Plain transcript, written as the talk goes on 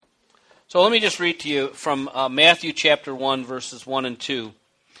So let me just read to you from Matthew chapter 1, verses 1 and 2.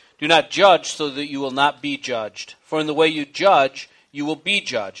 Do not judge so that you will not be judged. For in the way you judge, you will be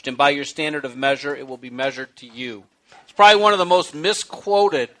judged. And by your standard of measure, it will be measured to you. It's probably one of the most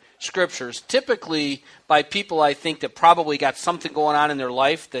misquoted scriptures, typically by people I think that probably got something going on in their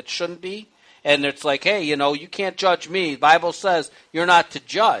life that shouldn't be. And it's like, hey, you can't judge me. The Bible says you're not to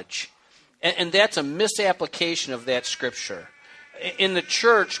judge. And that's a misapplication of that scripture. In the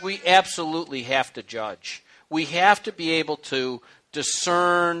church, we absolutely have to judge. We have to be able to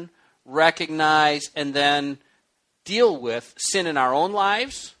discern, recognize, and then deal with sin in our own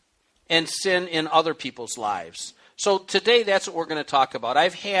lives and sin in other people's lives. So today, that's what we're going to talk about.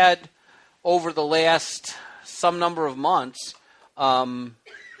 I've had, over the last some number of months,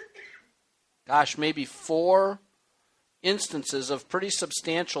 maybe 4 instances of pretty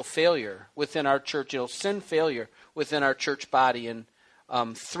substantial failure within our church, sin failure within our church body. And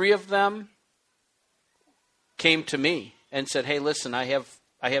 3 of them came to me and said, hey, listen, I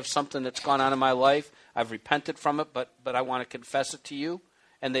have something that's gone on in my life. I've repented from it, but I want to confess it to you.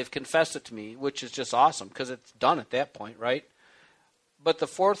 And they've confessed it to me, which is just awesome because it's done at that point, right? But the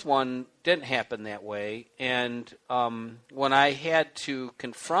 4th one didn't happen that way. And when I had to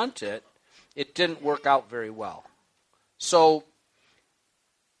confront it, it didn't work out very well. So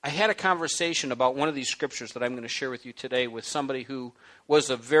I had a conversation about one of these scriptures that I'm going to share with you today with somebody who was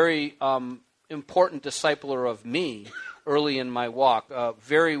a very important discipler of me early in my walk,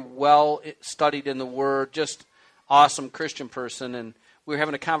 very well studied in the Word, just awesome Christian person. And we were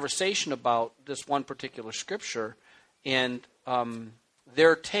having a conversation about this one particular scripture, and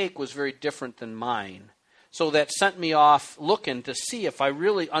their take was very different than mine. So that sent me off looking to see if I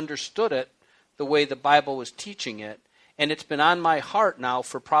really understood it the way the Bible was teaching it. And it's been on my heart now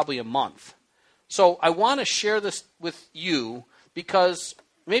for probably a month. So I want to share this with you because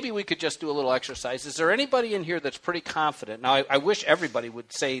maybe we could just do a little exercise. Is there anybody in here that's pretty confident? Now, I wish everybody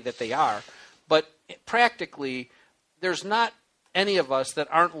would say that they are, but practically there's not any of us that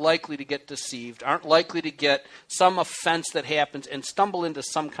aren't likely to get deceived, aren't likely to get some offense that happens and stumble into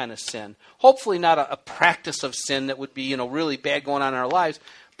some kind of sin. Hopefully not a practice of sin that would be really bad going on in our lives,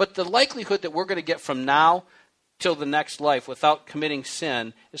 but the likelihood that we're going to get from now till the next life without committing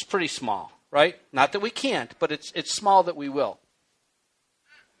sin is pretty small, right? Not that we can't, but it's small that we will.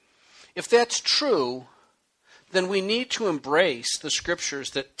 If that's true, then we need to embrace the scriptures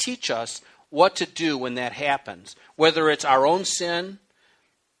that teach us what to do when that happens, whether it's our own sin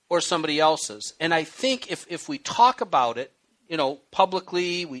or somebody else's. And I think if we talk about it,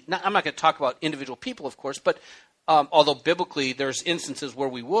 publicly, I'm not going to talk about individual people, of course, but although biblically there's instances where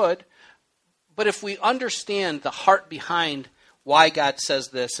we would, but if we understand the heart behind why God says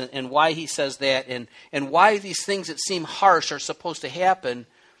this and why he says that and why these things that seem harsh are supposed to happen,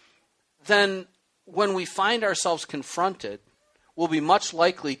 then when we find ourselves confronted, we'll be much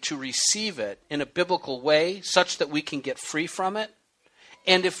likely to receive it in a biblical way such that we can get free from it.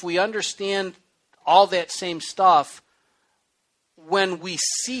 And if we understand all that same stuff, when we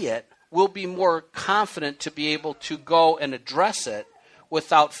see it, we'll be more confident to be able to go and address it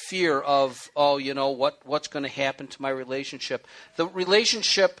without fear of, what's going to happen to my relationship. The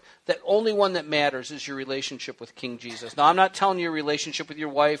relationship, the only one that matters is your relationship with King Jesus. Now, I'm not telling you your relationship with your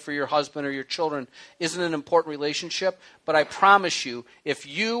wife or your husband or your children isn't an important relationship, but I promise you, if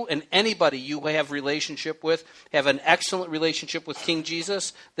you and anybody you have relationship with have an excellent relationship with King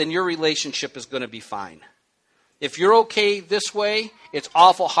Jesus, then your relationship is going to be fine. If you're okay this way, it's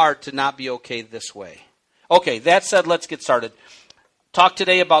awful hard to not be okay this way. Okay, that said, let's get started. Talk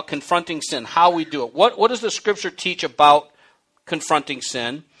today about confronting sin, how we do it. What does the scripture teach about confronting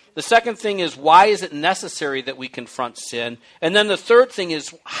sin? The second thing is, why is it necessary that we confront sin? And then the third thing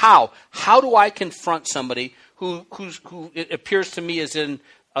is, how? How do I confront somebody who it appears to me is in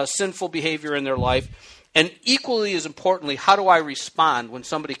a sinful behavior in their life? And equally as importantly, how do I respond when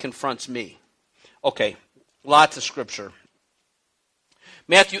somebody confronts me? Okay, lots of scripture.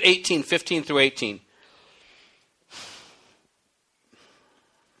 Matthew 18, 15 through 18.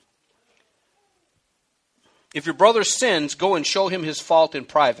 If your brother sins, go and show him his fault in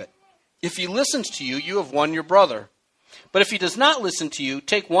private. If he listens to you, you have won your brother. But if he does not listen to you,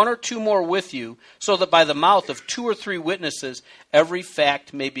 take 1 or 2 more with you, so that by the mouth of 2 or 3 witnesses, every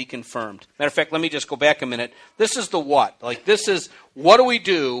fact may be confirmed. Matter of fact, let me just go back a minute. This is the what. This is what do we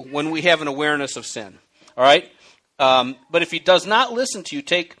do when we have an awareness of sin? All right? But if he does not listen to you,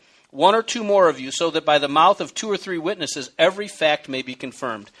 take 1 or 2 more of you, so that by the mouth of 2 or 3 witnesses, every fact may be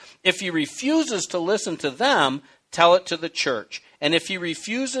confirmed. If he refuses to listen to them, tell it to the church. And if he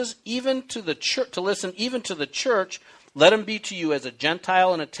refuses even to listen even to the church, Let him be to you as a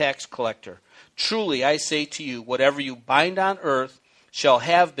Gentile and a tax collector. Truly, I say to you, whatever you bind on earth shall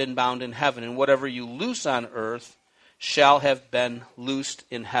have been bound in heaven, and whatever you loose on earth shall have been loosed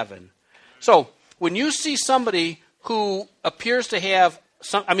in heaven. So, when you see somebody who appears to have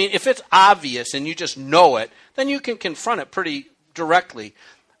if it's obvious and you just know it, then you can confront it pretty directly.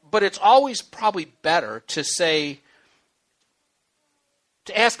 But it's always probably better to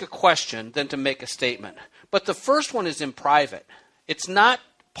ask a question than to make a statement. But the first one is in private. It's not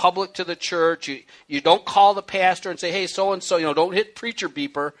public to the church. You don't call the pastor and say, hey, so-and-so, don't hit preacher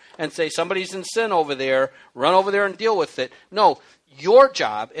beeper and say somebody's in sin over there. Run over there and deal with it. No, your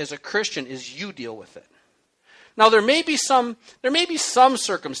job as a Christian is you deal with it. Now, there may be some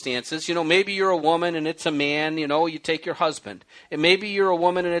circumstances, maybe you're a woman and it's a man, you take your husband. And maybe you're a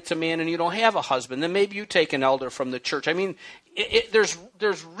woman and it's a man and you don't have a husband. Then maybe you take an elder from the church. I mean,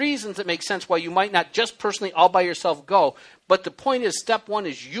 there's reasons that make sense why you might not just personally all by yourself go. But the point is, step one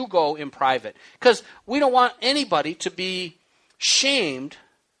is you go in private. Because we don't want anybody to be shamed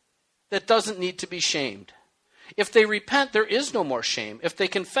that doesn't need to be shamed. If they repent, there is no more shame. If they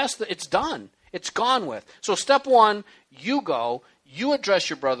confess, that it's done. It's gone with. So step one, you go, you address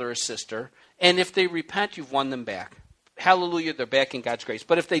your brother or sister, and if they repent, you've won them back. Hallelujah, they're back in God's grace.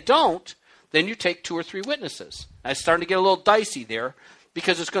 But if they don't, then you take 2 or 3 witnesses. Now, it's starting to get a little dicey there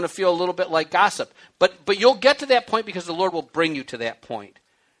because it's going to feel a little bit like gossip. But you'll get to that point because the Lord will bring you to that point.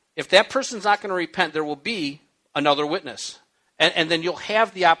 If that person's not going to repent, there will be another witness. And then you'll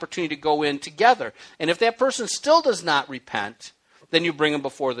have the opportunity to go in together. And if that person still does not repent, then you bring them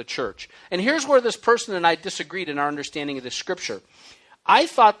before the church. And here's where this person and I disagreed in our understanding of this scripture. I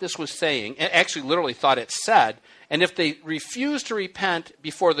thought this was saying, actually literally thought it said, and if they refuse to repent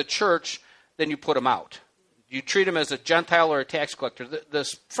before the church, then you put them out. You treat them as a Gentile or a tax collector.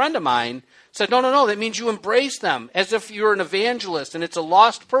 This friend of mine said, no, that means you embrace them as if you're an evangelist and it's a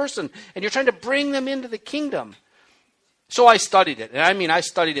lost person and you're trying to bring them into the kingdom. So I studied it. And I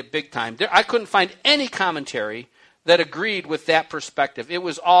studied it big time. I couldn't find any commentary that agreed with that perspective. It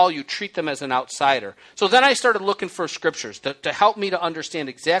was all you treat them as an outsider. So then I started looking for scriptures to help me to understand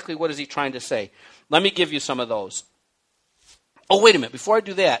exactly what is he trying to say. Let me give you some of those. Oh, wait a minute. Before I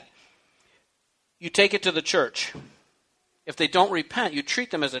do that, you take it to the church. If they don't repent, you treat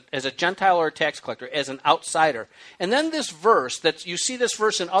them as a Gentile or a tax collector, as an outsider. And then this verse, you see this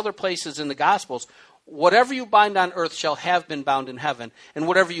verse in other places in the Gospels, whatever you bind on earth shall have been bound in heaven, and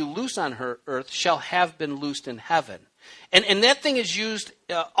whatever you loose on earth shall have been loosed in heaven. And that thing is used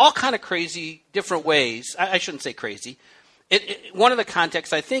all kind of crazy different ways. I shouldn't say crazy. One of the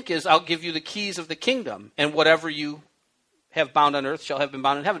contexts, I think, is I'll give you the keys of the kingdom, and whatever you have bound on earth shall have been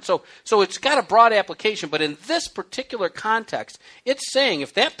bound in heaven. So it's got a broad application, but in this particular context, it's saying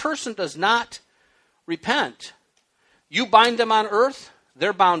if that person does not repent, you bind them on earth,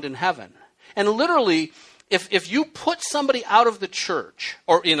 they're bound in heaven. And literally, if you put somebody out of the church,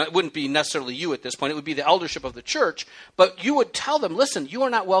 or it wouldn't be necessarily you at this point, it would be the eldership of the church, but you would tell them, listen, you are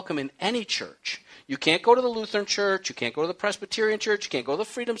not welcome in any church. You can't go to the Lutheran church, you can't go to the Presbyterian church, you can't go to the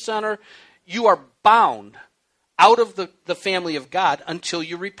Freedom Center. You are bound out of the family of God until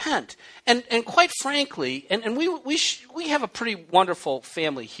you repent. And quite frankly, and we have a pretty wonderful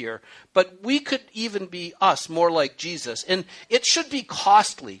family here, but we could even be us, more like Jesus. And it should be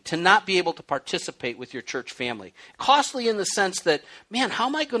costly to not be able to participate with your church family. Costly in the sense that, man, how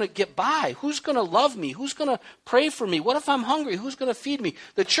am I going to get by? Who's going to love me? Who's going to pray for me? What if I'm hungry? Who's going to feed me?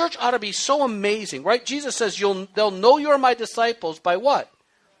 The church ought to be so amazing, right? Jesus says they'll know you're my disciples by what?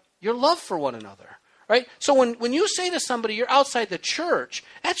 Your love for one another. Right? So when you say to somebody, you're outside the church,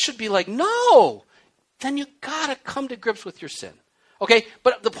 that should be like, no, then you got to come to grips with your sin. Okay?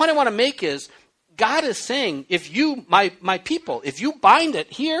 But the point I want to make is, God is saying, if you, my people, if you bind it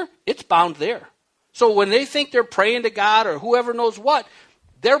here, it's bound there. So when they think they're praying to God or whoever knows what,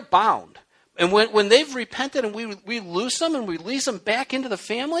 they're bound. And when they've repented and we loose them and release them back into the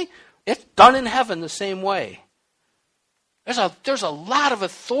family, it's done in heaven the same way. There's a lot of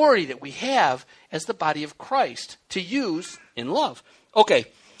authority that we have as the body of Christ to use in love. Okay,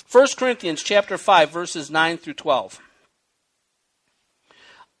 1 Corinthians chapter 5, verses 9 through 12.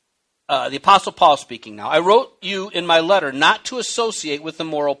 The Apostle Paul speaking now. I wrote you in my letter not to associate with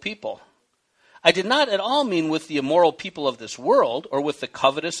immoral people. I did not at all mean with the immoral people of this world, or with the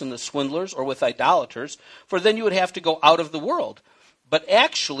covetous and the swindlers, or with idolaters, for then you would have to go out of the world. But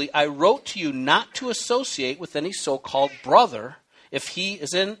actually, I wrote to you not to associate with any so-called brother if he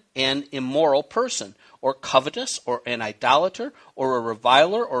is an immoral person, or covetous, or an idolater, or a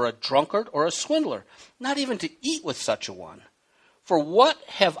reviler, or a drunkard, or a swindler, not even to eat with such a one. For what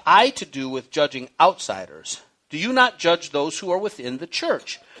have I to do with judging outsiders? Do you not judge those who are within the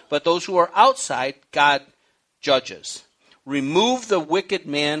church, but those who are outside God judges. Remove the wicked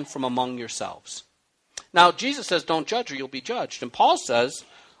man from among yourselves. Now, Jesus says, don't judge or you'll be judged. And Paul says,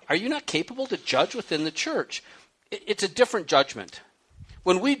 are you not capable to judge within the church? It's a different judgment.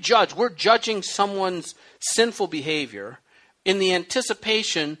 When we judge, we're judging someone's sinful behavior in the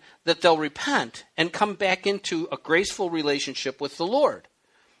anticipation that they'll repent and come back into a graceful relationship with the Lord.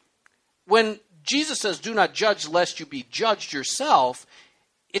 When Jesus says, do not judge lest you be judged yourself,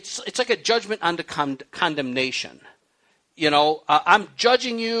 it's like a judgment unto condemnation. I'm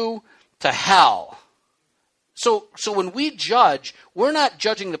judging you to hell. So when we judge, we're not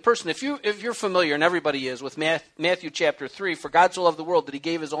judging the person. If you're familiar, and everybody is, with Matthew chapter 3, for God so loved the world that he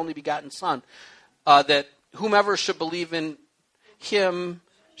gave his only begotten Son, that whomever should believe in him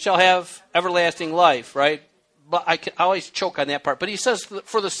shall have everlasting life, right? But I always choke on that part. But he says,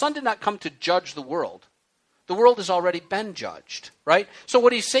 for the Son did not come to judge the world. The world has already been judged, right? So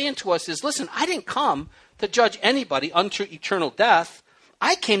what he's saying to us is, listen, I didn't come to judge anybody unto eternal death.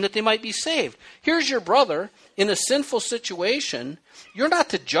 I came that they might be saved. Here's your brother in a sinful situation. You're not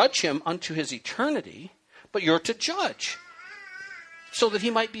to judge him unto his eternity, but you're to judge so that he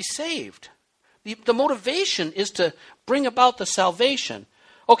might be saved. The motivation is to bring about the salvation.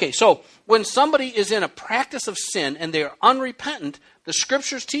 Okay, so when somebody is in a practice of sin and they are unrepentant, the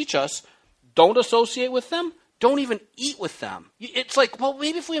scriptures teach us, don't associate with them. Don't even eat with them. It's like, well,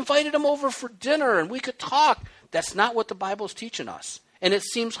 maybe if we invited them over for dinner and we could talk. That's not what the Bible's teaching us. And it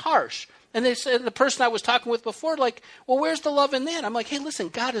seems harsh. And they said, the person I was talking with before, like, well, where's the love in that? I'm like, hey, listen,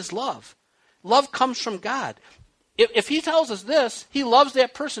 God is love. Love comes from God. If he tells us this, he loves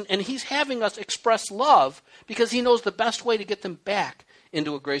that person, and he's having us express love because he knows the best way to get them back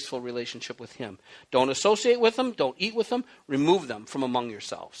into a graceful relationship with him. Don't associate with them. Don't eat with them. Remove them from among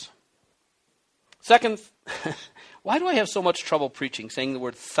yourselves. Second, why do I have so much trouble preaching, saying the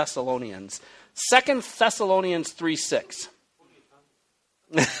word Thessalonians? 2 Thessalonians 3:6.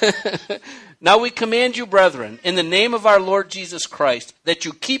 Now we command you, brethren, in the name of our Lord Jesus Christ, that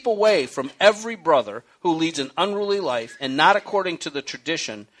you keep away from every brother who leads an unruly life and not according to the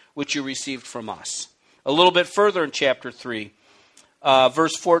tradition which you received from us. A little bit further in chapter 3,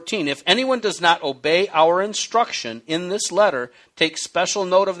 verse 14. If anyone does not obey our instruction in this letter, take special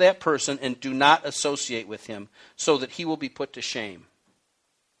note of that person and do not associate with him, so that he will be put to shame.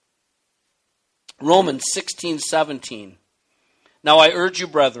 Romans 16:17. Now I urge you,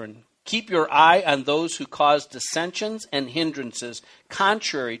 brethren, keep your eye on those who cause dissensions and hindrances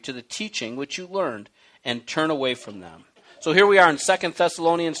contrary to the teaching which you learned, and turn away from them. So here we are in 2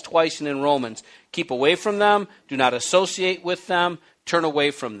 Thessalonians twice and in Romans. Keep away from them, do not associate with them, turn away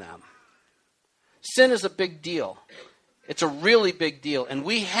from them. Sin is a big deal. It's a really big deal, and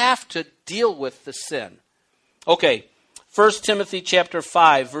we have to deal with the sin. Okay, 1 Timothy chapter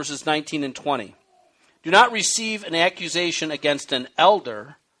 5, verses 19 and 20. Do not receive an accusation against an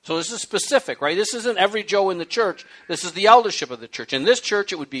elder. So this is specific, right? This isn't every Joe in the church. This is the eldership of the church. In this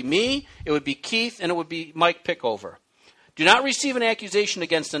church, it would be me, it would be Keith, and it would be Mike Pickover. Do not receive an accusation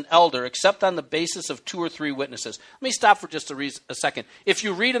against an elder except on the basis of 2 or 3 witnesses. Let me stop for just a second. If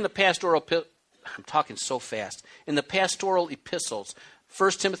you read in the pastoral, I'm talking so fast, in the pastoral epistles,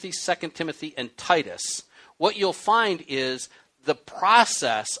 1 Timothy, 2 Timothy, and Titus, what you'll find is the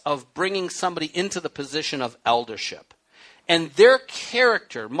process of bringing somebody into the position of eldership. And their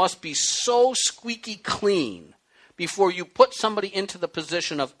character must be so squeaky clean before you put somebody into the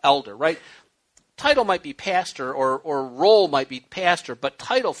position of elder, right? Title might be pastor or role might be pastor, but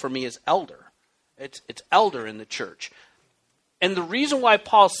title for me is elder. It's elder in the church. And the reason why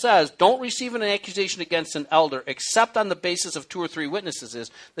Paul says, don't receive an accusation against an elder except on the basis of 2 or 3 witnesses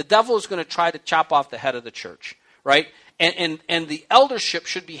is the devil is going to try to chop off the head of the church, right? And the eldership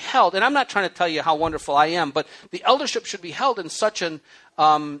should be held, and I'm not trying to tell you how wonderful I am, but the eldership should be held in such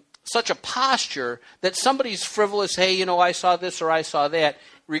a posture that somebody's frivolous, hey, I saw this or I saw that,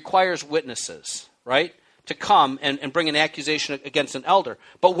 requires witnesses, right, to come and bring an accusation against an elder.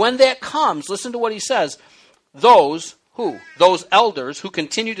 But when that comes, listen to what he says, those elders who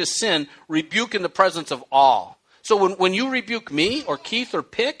continue to sin rebuke in the presence of all. So when you rebuke me or Keith or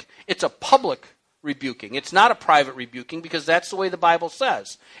Pick, it's a public rebuking. It's not a private rebuking because that's the way the Bible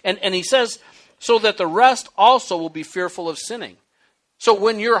says. And he says, so that the rest also will be fearful of sinning. So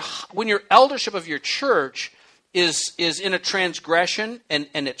when your eldership of your church is in a transgression and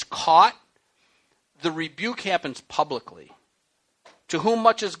it's caught, the rebuke happens publicly. To whom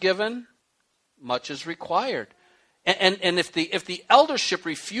much is given, much is required. And if the eldership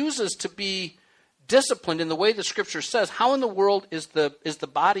refuses to be disciplined in the way the Scripture says, how in the world is the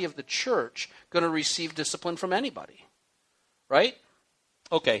body of the church going to receive discipline from anybody? Right?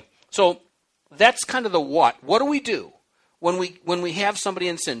 Okay, so that's kind of the what. What do we do when we have somebody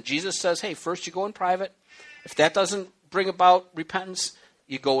in sin? Jesus says, hey, first you go in private. If that doesn't bring about repentance,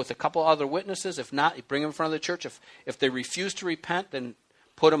 you go with a couple other witnesses. If not, you bring them in front of the church. If they refuse to repent, then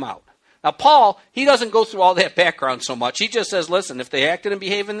put them out. Now, Paul, he doesn't go through all that background so much. He just says, listen, if they acted and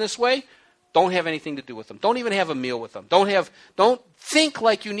behave in this way, don't have anything to do with them. Don't even have a meal with them. Don't think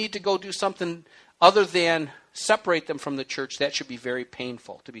like you need to go do something other than separate them from the church. That should be very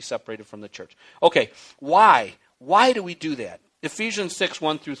painful to be separated from the church. Okay, why? Why do we do that? Ephesians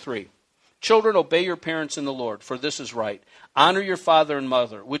 6:1-3. Children, obey your parents in the Lord, for this is right. Honor your father and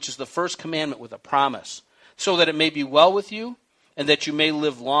mother, which is the first commandment with a promise, so that it may be well with you and that you may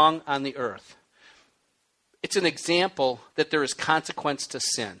live long on the earth. It's an example that there is consequence to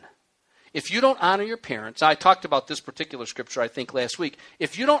sin. If you don't honor your parents, I talked about this particular scripture, I think, last week.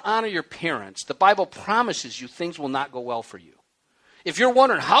 If you don't honor your parents, the Bible promises you things will not go well for you. If you're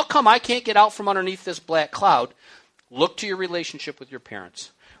wondering, how come I can't get out from underneath this black cloud, look to your relationship with your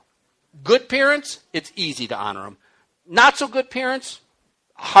parents. Good parents, it's easy to honor them. Not so good parents,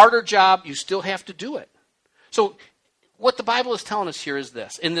 harder job, you still have to do it. So what the Bible is telling us here is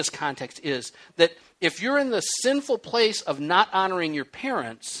this, in this context, is that if you're in the sinful place of not honoring your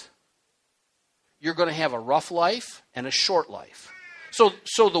parents, you're going to have a rough life and a short life. So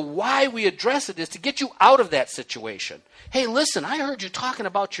the why we address it is to get you out of that situation. Hey, listen, I heard you talking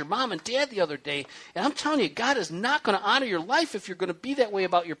about your mom and dad the other day, and I'm telling you, God is not going to honor your life if you're going to be that way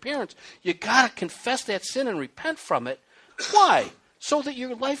about your parents. You got to confess that sin and repent from it. Why? So that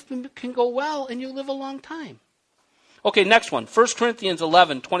your life can go well and you live a long time. Okay, next one. 1 Corinthians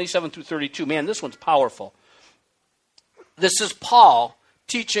 11:27-32. Man, this one's powerful. This is Paul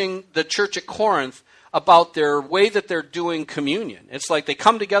teaching the church at Corinth about their way that they're doing communion. It's like they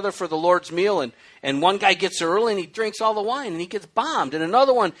come together for the Lord's meal, and one guy gets there early and he drinks all the wine and he gets bombed. And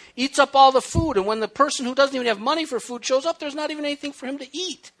another one eats up all the food. And when the person who doesn't even have money for food shows up, there's not even anything for him to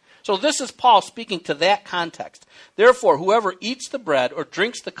eat. So this is Paul speaking to that context. Therefore, whoever eats the bread or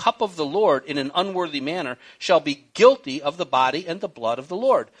drinks the cup of the Lord in an unworthy manner shall be guilty of the body and the blood of the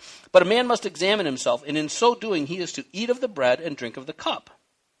Lord. But a man must examine himself, and in so doing he is to eat of the bread and drink of the cup.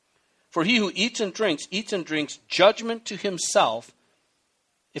 For he who eats and drinks judgment to himself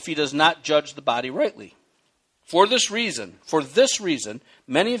if he does not judge the body rightly. For this reason,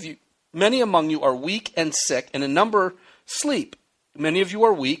 many among you are weak and sick, and a number sleep. Many of you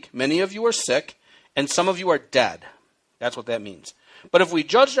are weak, many of you are sick, and some of you are dead. That's what that means. But if we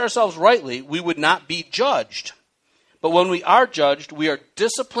judged ourselves rightly, we would not be judged. But when we are judged, we are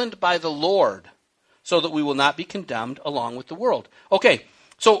disciplined by the Lord, so that we will not be condemned along with the world. Okay,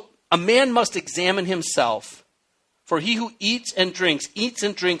 so a man must examine himself, for he who eats and drinks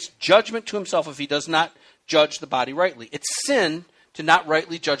judgment to himself if he does not judge the body rightly. It's sin to not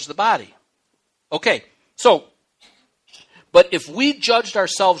rightly judge the body. Okay, so, but if we judged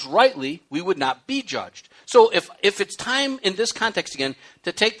ourselves rightly, we would not be judged. So if it's time in this context again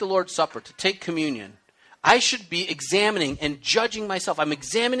to take the Lord's Supper, to take communion, I should be examining and judging myself. I'm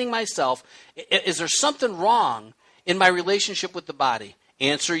examining myself. Is there something wrong in my relationship with the body?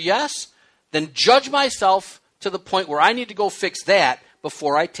 Answer yes. Then judge myself to the point where I need to go fix that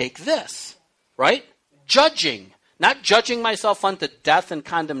before I take this. Right? Judging. Not judging myself unto death and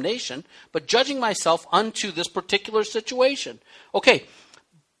condemnation, but judging myself unto this particular situation. Okay.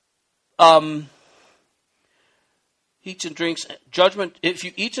 Eats and drinks judgment. If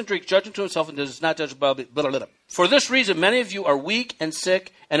you eats and drinks judgment to himself and does not judge, blah, blah, blah, blah. For this reason, many of you are weak and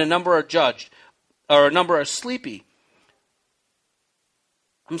sick, and a number are judged, or a number are sleepy.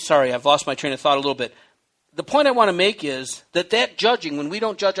 I'm sorry, I've lost my train of thought a little bit. The point I want to make is that judging, when we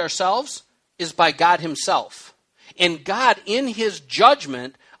don't judge ourselves, is by God himself. And God, in his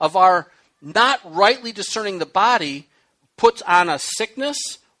judgment of our not rightly discerning the body, puts on us sickness,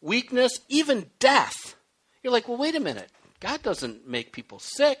 weakness, even death. You're like, well, wait a minute. God doesn't make people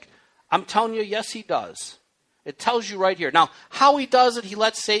sick. I'm telling you, yes, he does. It tells you right here. Now, how he does it, he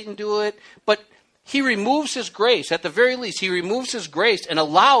lets Satan do it, but he removes his grace. At the very least, he removes his grace and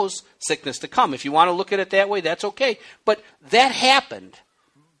allows sickness to come. If you want to look at it that way, that's okay. But that happened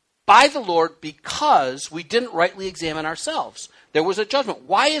by the Lord because we didn't rightly examine ourselves. There was a judgment.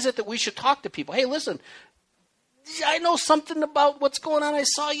 Why is it that we should talk to people? Hey, listen, I know something about what's going on. I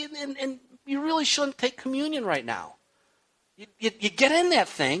saw you, and you really shouldn't take communion right now. You get in that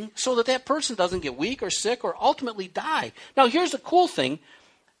thing so that person doesn't get weak or sick or ultimately die. Now, here's the cool thing.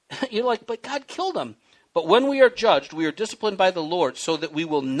 You're like, but God killed him. But when we are judged, we are disciplined by the Lord so that we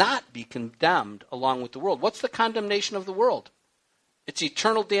will not be condemned along with the world. What's the condemnation of the world? It's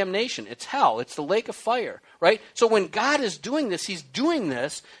eternal damnation. It's hell. It's the lake of fire, right? So when God is doing this, he's doing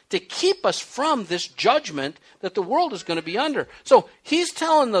this to keep us from this judgment that the world is going to be under. So he's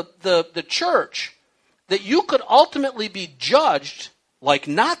telling the church that you could ultimately be judged like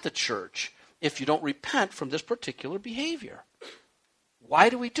not the church if you don't repent from this particular behavior. Why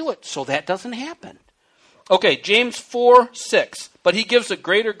do we do it? So that doesn't happen. Okay, James 4:6. But he gives a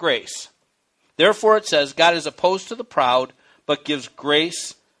greater grace. Therefore it says, God is opposed to the proud, but gives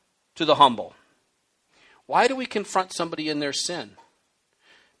grace to the humble. Why do we confront somebody in their sin?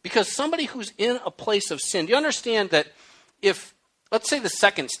 Because somebody who's in a place of sin, do you understand that if, let's say the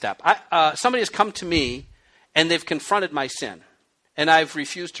second step, somebody has come to me and they've confronted my sin and I've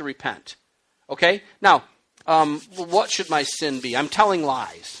refused to repent. Okay? Now, what should my sin be? I'm telling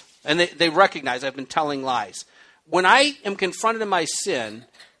lies. And they recognize I've been telling lies. When I am confronted in my sin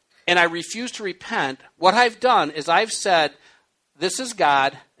and I refuse to repent, what I've done is I've said, this is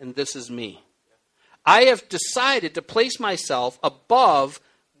God and this is me. I have decided to place myself above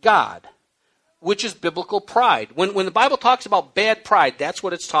God, which is biblical pride. When the Bible talks about bad pride, that's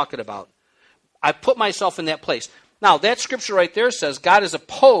what it's talking about. I put myself in that place. Now, that scripture right there says God is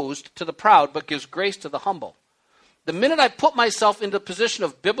opposed to the proud, but gives grace to the humble. The minute I put myself into a position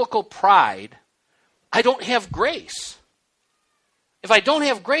of biblical pride, I don't have grace. If I don't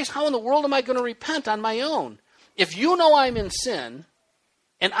have grace, how in the world am I going to repent on my own? If you know I'm in sin,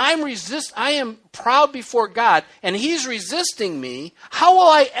 and I am proud before God, and he's resisting me, how will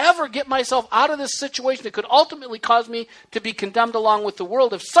I ever get myself out of this situation that could ultimately cause me to be condemned along with the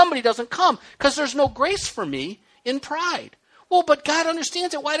world if somebody doesn't come? Because there's no grace for me in pride. Well, but God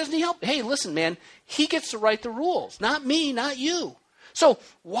understands it. Why doesn't he help? Hey, listen, man, he gets to write the rules. Not me, not you. So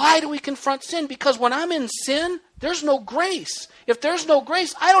why do we confront sin? Because when I'm in sin, there's no grace. If there's no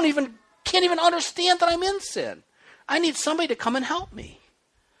grace, I can't even understand that I'm in sin. I need somebody to come and help me.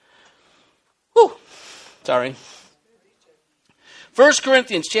 Whew. Sorry. 1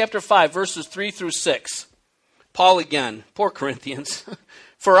 Corinthians chapter 5, verses 3 through 6. Paul again. Poor Corinthians.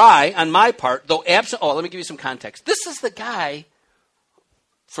 For I, on my part, though absent... Oh, let me give you some context. This is the guy,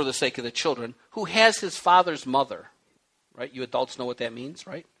 for the sake of the children, who has his father's mother. Right? You adults know what that means,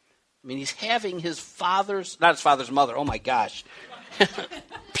 right? I mean, he's having his father's... Not his father's mother. Oh, my gosh.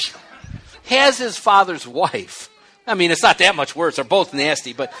 Has his father's wife. I mean, it's not that much worse. They're both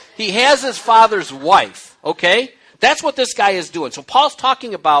nasty. But he has his father's wife. Okay? That's what this guy is doing. So Paul's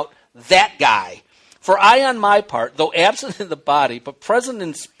talking about that guy. For I, on my part, though absent in the body, but present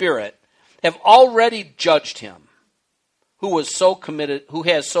in spirit, have already judged him who has so committed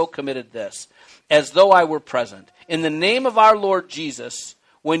this, as though I were present. In the name of our Lord Jesus,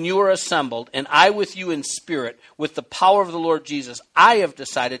 when you are assembled, and I with you in spirit, with the power of the Lord Jesus, I have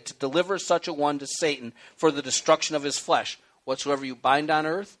decided to deliver such a one to Satan for the destruction of his flesh. Whatsoever you bind on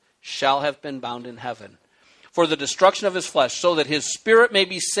earth shall have been bound in heaven. For the destruction of his flesh, so that his spirit may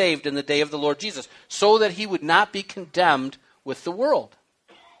be saved in the day of the Lord Jesus, so that he would not be condemned with the world.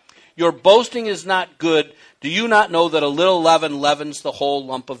 Your boasting is not good. Do you not know that a little leaven leavens the whole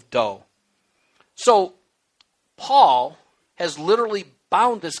lump of dough? So, Paul has literally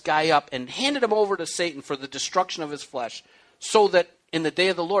bound this guy up and handed him over to Satan for the destruction of his flesh, so that in the day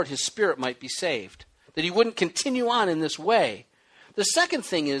of the Lord his spirit might be saved, that he wouldn't continue on in this way. The second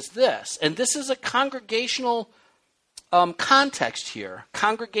thing is this, and this is a congregational context here,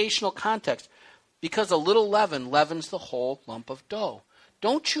 congregational context, because a little leaven leavens the whole lump of dough.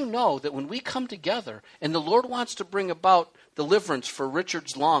 Don't you know that when we come together and the Lord wants to bring about deliverance for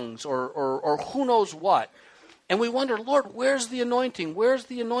Richard's lungs or who knows what, and we wonder, Lord, where's the anointing? Where's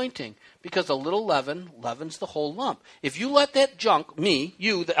the anointing? Because a little leaven leavens the whole lump. If you let that junk, me,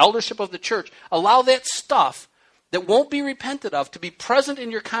 you, the eldership of the church, allow that stuff that won't be repented of to be present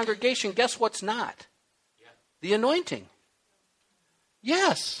in your congregation, guess what's not? Yeah. The anointing.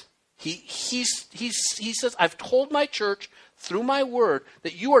 Yes. He says, I've told my church through my word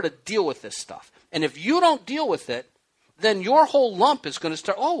that you are to deal with this stuff. And if you don't deal with it, then your whole lump is going to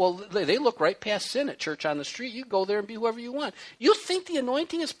start, oh, well, they look right past sin at church on the street. You go there and be whoever you want. You think the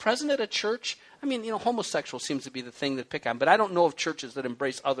anointing is present at a church? I mean, homosexual seems to be the thing that pick on, but I don't know of churches that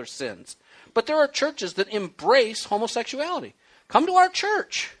embrace other sins. But there are churches that embrace homosexuality. Come to our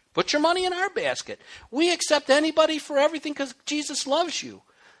church. Put your money in our basket. We accept anybody for everything because Jesus loves you.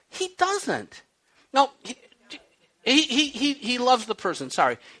 He doesn't. Now, he loves the person.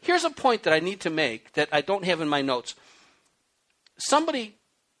 Sorry. Here's a point that I need to make that I don't have in my notes. Somebody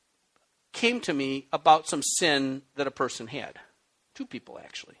came to me about some sin that a person had. Two people,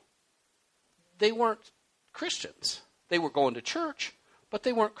 actually. They weren't Christians. They were going to church, but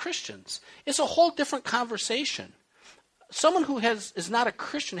they weren't Christians. It's a whole different conversation. Someone who is not a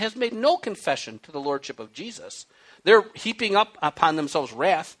Christian has made no confession to the lordship of Jesus. They're heaping up upon themselves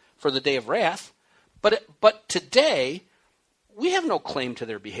wrath for the day of wrath. But today, we have no claim to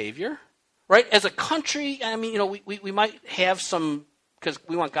their behavior, right? As a country, I mean, we might have some, because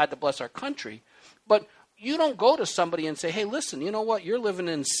we want God to bless our country, but you don't go to somebody and say, hey, listen, you know what? You're living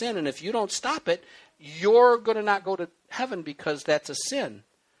in sin, and if you don't stop it, you're going to not go to heaven because that's a sin.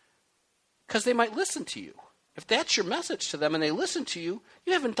 Because they might listen to you. If that's your message to them and they listen to you,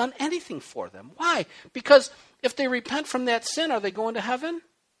 you haven't done anything for them. Why? Because if they repent from that sin, are they going to heaven?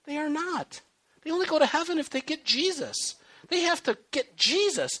 They are not. They only go to heaven if they get Jesus. They have to get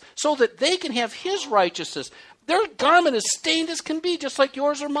Jesus so that they can have his righteousness. Their garment is stained as can be, just like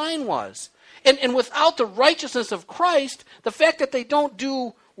yours or mine was. And without the righteousness of Christ, the fact that they don't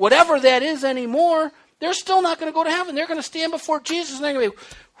do whatever that is anymore, they're still not going to go to heaven. They're going to stand before Jesus and they're going to be,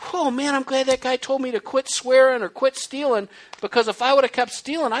 oh man, I'm glad that guy told me to quit swearing or quit stealing, because if I would have kept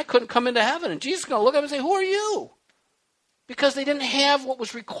stealing, I couldn't come into heaven. And Jesus is going to look at him and say, who are you? Because they didn't have what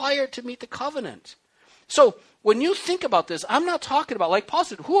was required to meet the covenant. So when you think about this, I'm not talking about, like Paul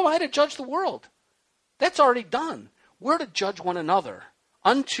said, who am I to judge the world? That's already done. We're to judge one another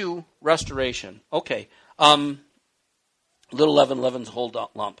unto restoration. Okay. Little leaven leavens the whole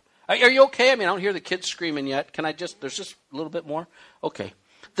lump. Are you okay? I mean, I don't hear the kids screaming yet. Can I there's just a little bit more? Okay.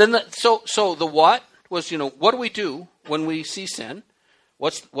 Then so the what was, what do we do when we see sin?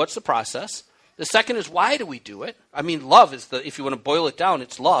 What's the process? The second is, why do we do it? I mean, love is if you want to boil it down,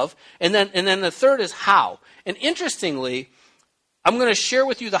 it's love. And then the third is how. And interestingly, I'm going to share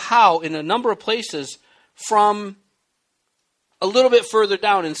with you the how in a number of places from a little bit further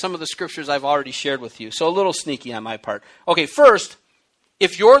down in some of the scriptures I've already shared with you. So a little sneaky on my part. Okay, first,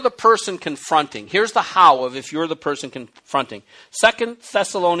 if you're the person confronting, here's the how of if you're the person confronting. 2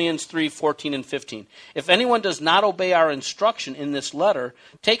 Thessalonians 3:14 and 15. If anyone does not obey our instruction in this letter,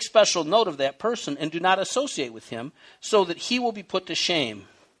 take special note of that person and do not associate with him, so that he will be put to shame.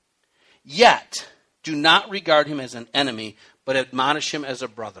 Yet, do not regard him as an enemy, but admonish him as a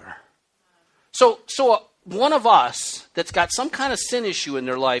brother. So one of us that's got some kind of sin issue in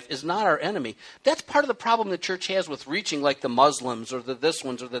their life is not our enemy. That's part of the problem the church has with reaching, like the Muslims or the this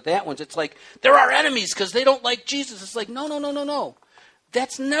ones or the that ones. It's like, they're our enemies because they don't like Jesus. It's like, no.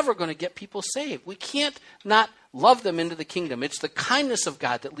 That's never going to get people saved. We can't not love them into the kingdom. It's the kindness of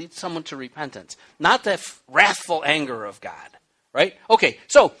God that leads someone to repentance, not the wrathful anger of God, right? Okay,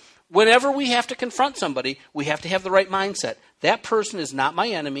 so whenever we have to confront somebody, we have to have the right mindset. That person is not my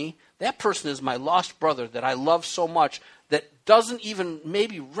enemy. That person is my lost brother that I love so much that doesn't even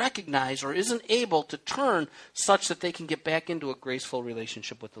maybe recognize or isn't able to turn such that they can get back into a graceful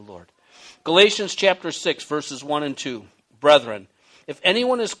relationship with the Lord. Galatians chapter 6, verses 1 and 2. Brethren, if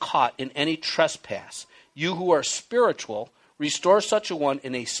anyone is caught in any trespass, you who are spiritual, restore such a one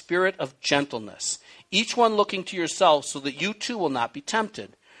in a spirit of gentleness, each one looking to yourself so that you too will not be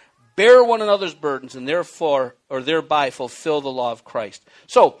tempted. Bear one another's burdens and therefore or thereby fulfill the law of Christ.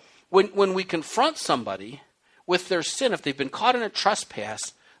 So, when we confront somebody with their sin, if they've been caught in a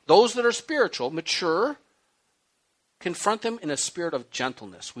trespass, those that are spiritual, mature, confront them in a spirit of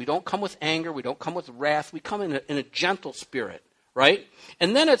gentleness. We don't come with anger. We don't come with wrath. We come in a gentle spirit, right?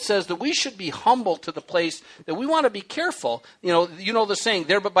 And then it says that we should be humble to the place that we want to be careful. You know the saying,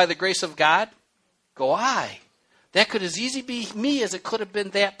 there but by the grace of God, go I. That could as easily be me as it could have been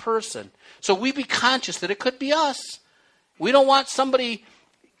that person. So we be conscious that it could be us. We don't want somebody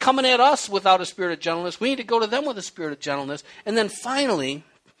coming at us without a spirit of gentleness. We need to go to them with a spirit of gentleness. And then finally,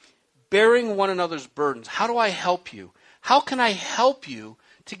 bearing one another's burdens. How do I help you? How can I help you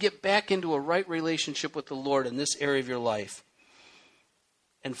to get back into a right relationship with the Lord in this area of your life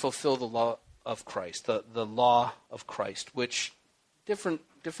and fulfill the law of Christ, the law of Christ, which different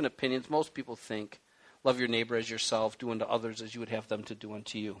opinions. Most people think, love your neighbor as yourself, do unto others as you would have them to do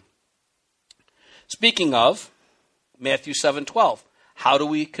unto you. Speaking of, Matthew 7:12. How do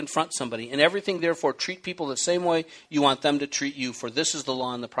we confront somebody? In everything, therefore, treat people the same way you want them to treat you, for this is the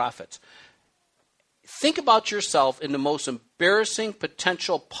law and the prophets. Think about yourself in the most embarrassing,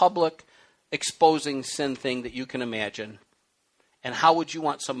 potential, public, exposing sin thing that you can imagine. And how would you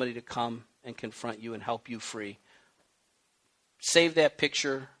want somebody to come and confront you and help you free? Save that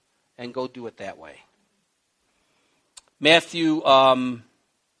picture and go do it that way. Matthew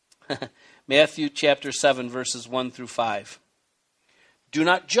chapter 7, verses 1 through 5. Do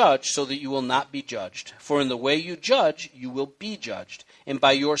not judge so that you will not be judged. For in the way you judge, you will be judged. And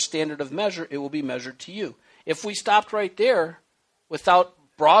by your standard of measure, it will be measured to you. If we stopped right there without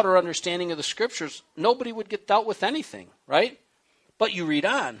broader understanding of the Scriptures, nobody would get dealt with anything, right? But you read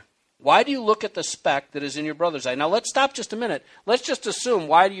on. Why do you look at the speck that is in your brother's eye? Now, let's stop just a minute. Let's just assume,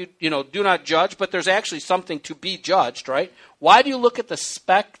 why do you do not judge, but there's actually something to be judged, right? Why do you look at the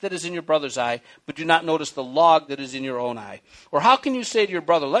speck that is in your brother's eye, but do not notice the log that is in your own eye? Or how can you say to your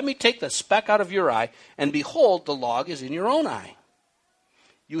brother, let me take the speck out of your eye, and behold, the log is in your own eye?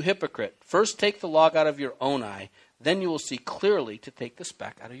 You hypocrite, first take the log out of your own eye, then you will see clearly to take the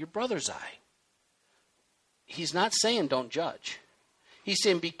speck out of your brother's eye. He's not saying don't judge. He's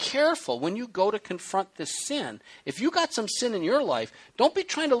saying be careful when you go to confront this sin. If you got some sin in your life, don't be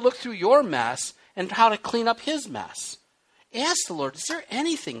trying to look through your mess and how to clean up his mess. Ask the Lord, is there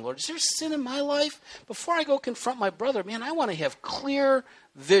anything, Lord? Is there sin in my life? Before I go confront my brother, man, I want to have clear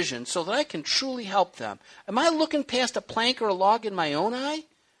vision so that I can truly help them. Am I looking past a plank or a log in my own eye?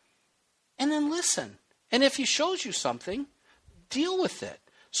 And then listen. And if he shows you something, deal with it.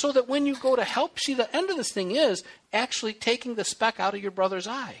 So that when you go to help, see, the end of this thing is actually taking the speck out of your brother's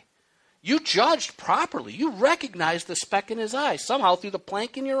eye. You judged properly. You recognized the speck in his eye, somehow through the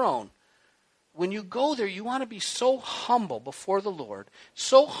plank in your own. When you go there, you want to be so humble before the Lord,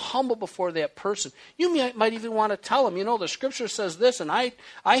 so humble before that person. You might even want to tell him, the Scripture says this, and I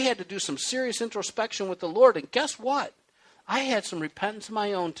had to do some serious introspection with the Lord, and guess what? I had some repentance of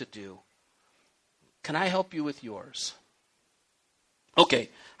my own to do. Can I help you with yours? Okay,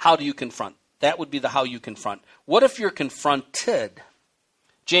 how do you confront? That would be the how you confront. What if you're confronted?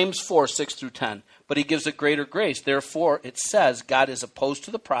 James 4, 6 through 10. But he gives a greater grace. Therefore, it says, God is opposed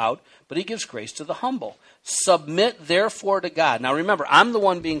to the proud, but he gives grace to the humble. Submit, therefore, to God. Now remember, I'm the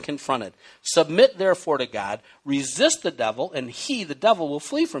one being confronted. Submit, therefore, to God. Resist the devil, and he, the devil, will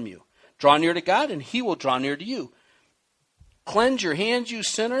flee from you. Draw near to God, and he will draw near to you. Cleanse your hands, you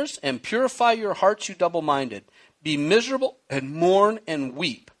sinners, and purify your hearts, you double-minded. Be miserable and mourn and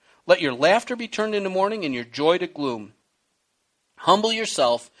weep. Let your laughter be turned into mourning and your joy to gloom. Humble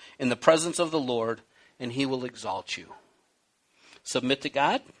yourself in the presence of the Lord, and he will exalt you. Submit to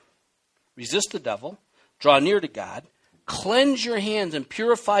God. Resist the devil. Draw near to God. Cleanse your hands and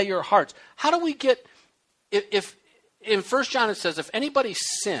purify your hearts. How do we get, if in 1 John it says, if anybody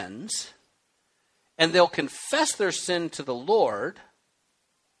sins and they'll confess their sin to the Lord,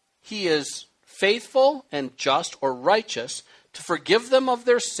 he is faithful and just or righteous to forgive them of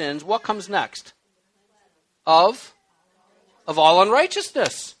their sins. What comes next? Of all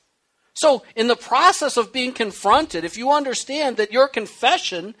unrighteousness. So in the process of being confronted, if you understand that your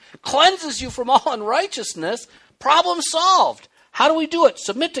confession cleanses you from all unrighteousness, problem solved. How do we do it?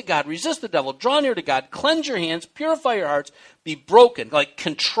 Submit to God, resist the devil, draw near to God, cleanse your hands, purify your hearts, be broken, like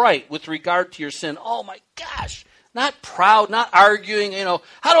contrite with regard to your sin. Oh my gosh. Not proud, not arguing,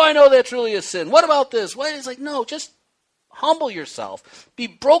 how do I know that's really a sin? What about this? It's like, no, just humble yourself. Be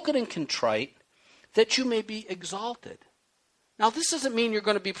broken and contrite that you may be exalted. Now, this doesn't mean you're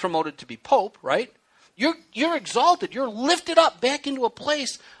going to be promoted to be pope, right? You're exalted. You're lifted up back into a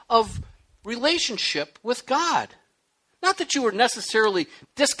place of relationship with God. Not that you were necessarily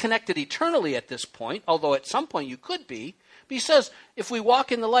disconnected eternally at this point, although at some point you could be. But he says, if we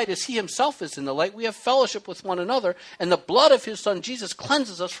walk in the light as he himself is in the light, we have fellowship with one another, and the blood of his son Jesus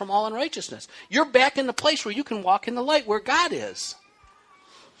cleanses us from all unrighteousness. You're back in the place where you can walk in the light where God is.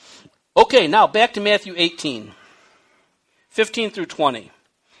 Okay, now back to Matthew 18, 15 through 20.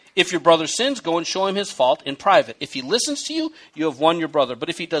 If your brother sins, go and show him his fault in private. If he listens to you, you have won your brother. But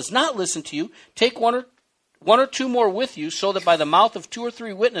if he does not listen to you, take one or two more with you, so that by the mouth of 2 or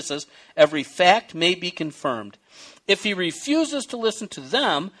 3 witnesses every fact may be confirmed. If he refuses to listen to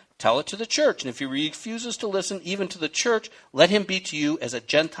them, tell it to the church. And if he refuses to listen even to the church, let him be to you as a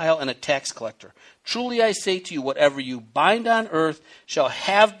Gentile and a tax collector. Truly I say to you, whatever you bind on earth shall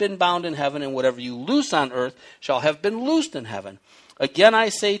have been bound in heaven, and whatever you loose on earth shall have been loosed in heaven. Again I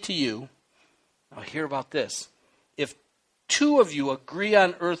say to you, now hear about this, if 2 of you agree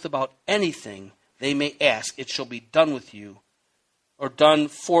on earth about anything they may ask, it shall be done with you, or done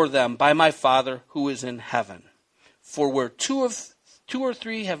for them by my Father who is in heaven. For where 2 or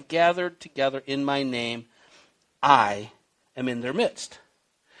 3 have gathered together in my name, I am in their midst.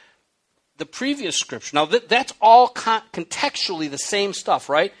 The previous scripture, now that's all contextually the same stuff,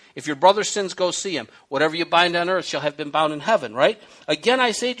 right? If your brother sins, go see him. Whatever you bind on earth shall have been bound in heaven, right? Again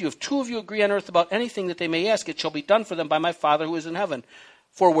I say to you, if 2 of you agree on earth about anything that they may ask, it shall be done for them by my Father who is in heaven.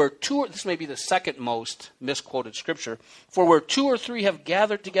 For where 2, this may be the second most misquoted scripture, for where 2 or 3 have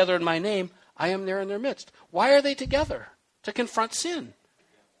gathered together in my name, I am there in their midst. Why are they together? To confront sin.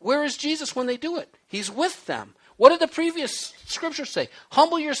 Where is Jesus when they do it? He's with them. What did the previous scripture say?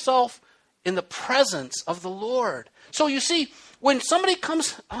 Humble yourself in the presence of the Lord. So you see, When somebody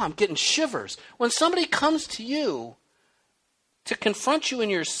comes, I'm getting shivers. When somebody comes to you to confront you in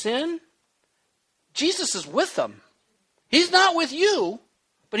your sin, Jesus is with them. He's not with you,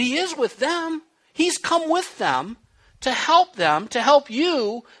 but he is with them. He's come with them to help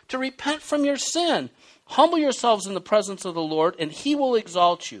you to repent from your sin. Humble yourselves in the presence of the Lord, and he will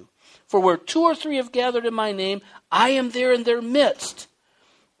exalt you. For where 2 or 3 have gathered in my name, I am there in their midst.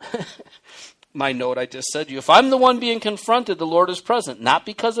 My note I just said to you, if I'm the one being confronted, the Lord is present. Not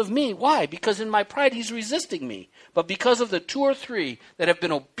because of me. Why? Because in my pride he's resisting me. But because of the 2 or 3 that have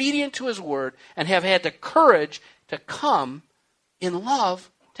been obedient to his word and have had the courage to come in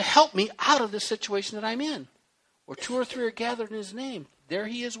love to help me out of this situation that I'm in. Where 2 or 3 are gathered in his name, there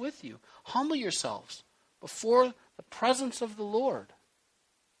he is with you. Humble yourselves before the presence of the Lord.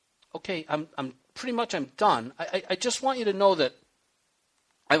 Okay, I'm done. I just want you to know that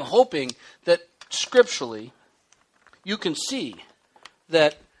I'm hoping that scripturally you can see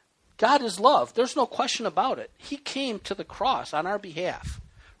that God is love. There's no question about it. He came to the cross on our behalf,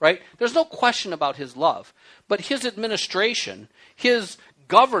 right? There's no question about his love. But his administration, his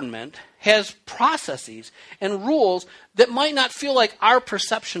government has processes and rules that might not feel like our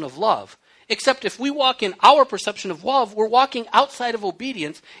perception of love. Except if we walk in our perception of love, we're walking outside of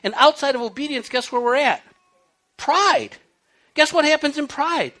obedience. And outside of obedience, guess where we're at? Pride. Guess what happens in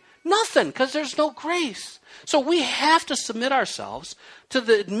pride? Nothing, because there's no grace. So we have to submit ourselves to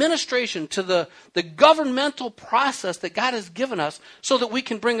the administration, to the governmental process that God has given us so that we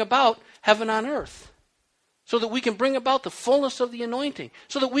can bring about heaven on earth. So that we can bring about the fullness of the anointing.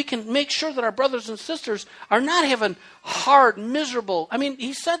 So that we can make sure that our brothers and sisters are not having hard, miserable. I mean,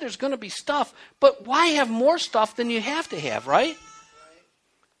 he said there's going to be stuff, but why have more stuff than you have to have, right?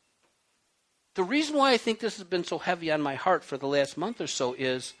 The reason why I think this has been so heavy on my heart for the last month or so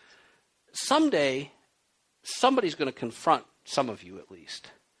is someday somebody's going to confront some of you at least.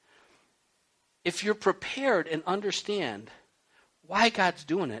 If you're prepared and understand why God's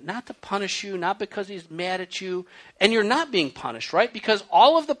doing it, not to punish you, not because he's mad at you, and you're not being punished, right? Because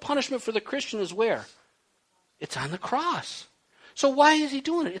all of the punishment for the Christian is where? It's on the cross. So why is he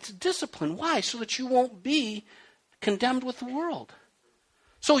doing it? It's discipline. Why? So that you won't be condemned with the world.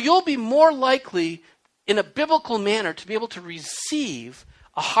 So you'll be more likely, in a biblical manner, to be able to receive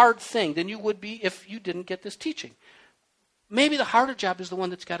a hard thing than you would be if you didn't get this teaching. Maybe the harder job is the one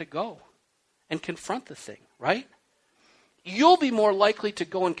that's got to go and confront the thing, right? You'll be more likely to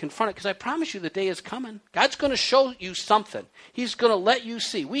go and confront it because I promise you the day is coming. God's going to show you something. He's going to let you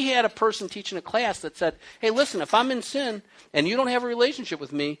see. We had a person teaching a class that said, hey, listen, if I'm in sin and you don't have a relationship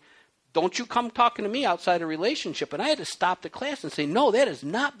with me, don't you come talking to me outside a relationship. And I had to stop the class and say, no, that is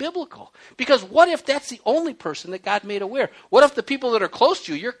not biblical. Because what if that's the only person that God made aware? What if the people that are close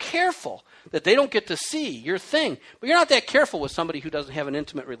to you, you're careful that they don't get to see your thing. But you're not that careful with somebody who doesn't have an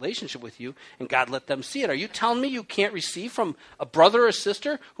intimate relationship with you and God let them see it. Are you telling me you can't receive from a brother or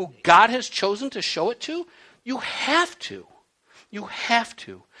sister who God has chosen to show it to? You have to. You have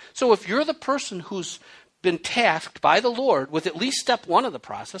to. So if you're the person who's been tasked by the Lord with at least step 1 of the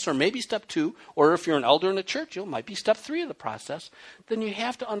process, or maybe step 2, or if you're an elder in the church, it might be step 3 of the process, then you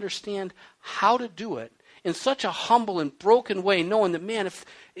have to understand how to do it in such a humble and broken way, knowing that, man, if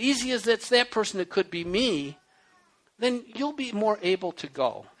easy as it's that person, it could be me, then you'll be more able to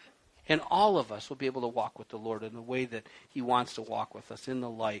go. And all of us will be able to walk with the Lord in the way that he wants to walk with us, in the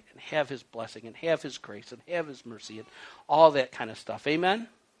light, and have his blessing, and have his grace, and have his mercy, and all that kind of stuff. Amen?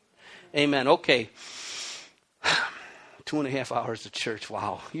 Amen. Okay. 2.5 hours of church.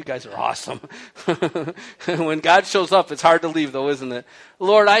 Wow, you guys are awesome. When God shows up, it's hard to leave though, isn't it?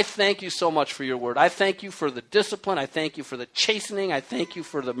 Lord, I thank you so much for your word. I thank you for the discipline. I thank you for the chastening. I thank you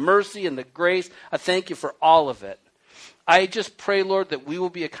for the mercy and the grace. I thank you for all of it. I just pray, Lord, that we will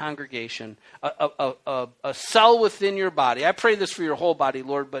be a congregation, a cell within your body. I pray this for your whole body,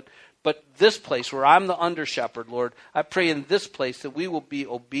 Lord, but this place where I'm the under shepherd, Lord, I pray in this place that we will be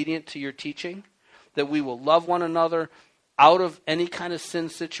obedient to your teaching, that we will love one another out of any kind of sin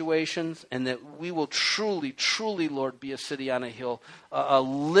situations, and that we will truly, truly, Lord, be a city on a hill, a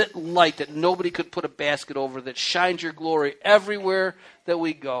lit light that nobody could put a basket over, that shines your glory everywhere that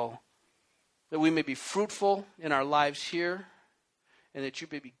we go, that we may be fruitful in our lives here, and that you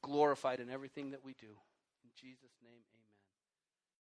may be glorified in everything that we do. In Jesus' name.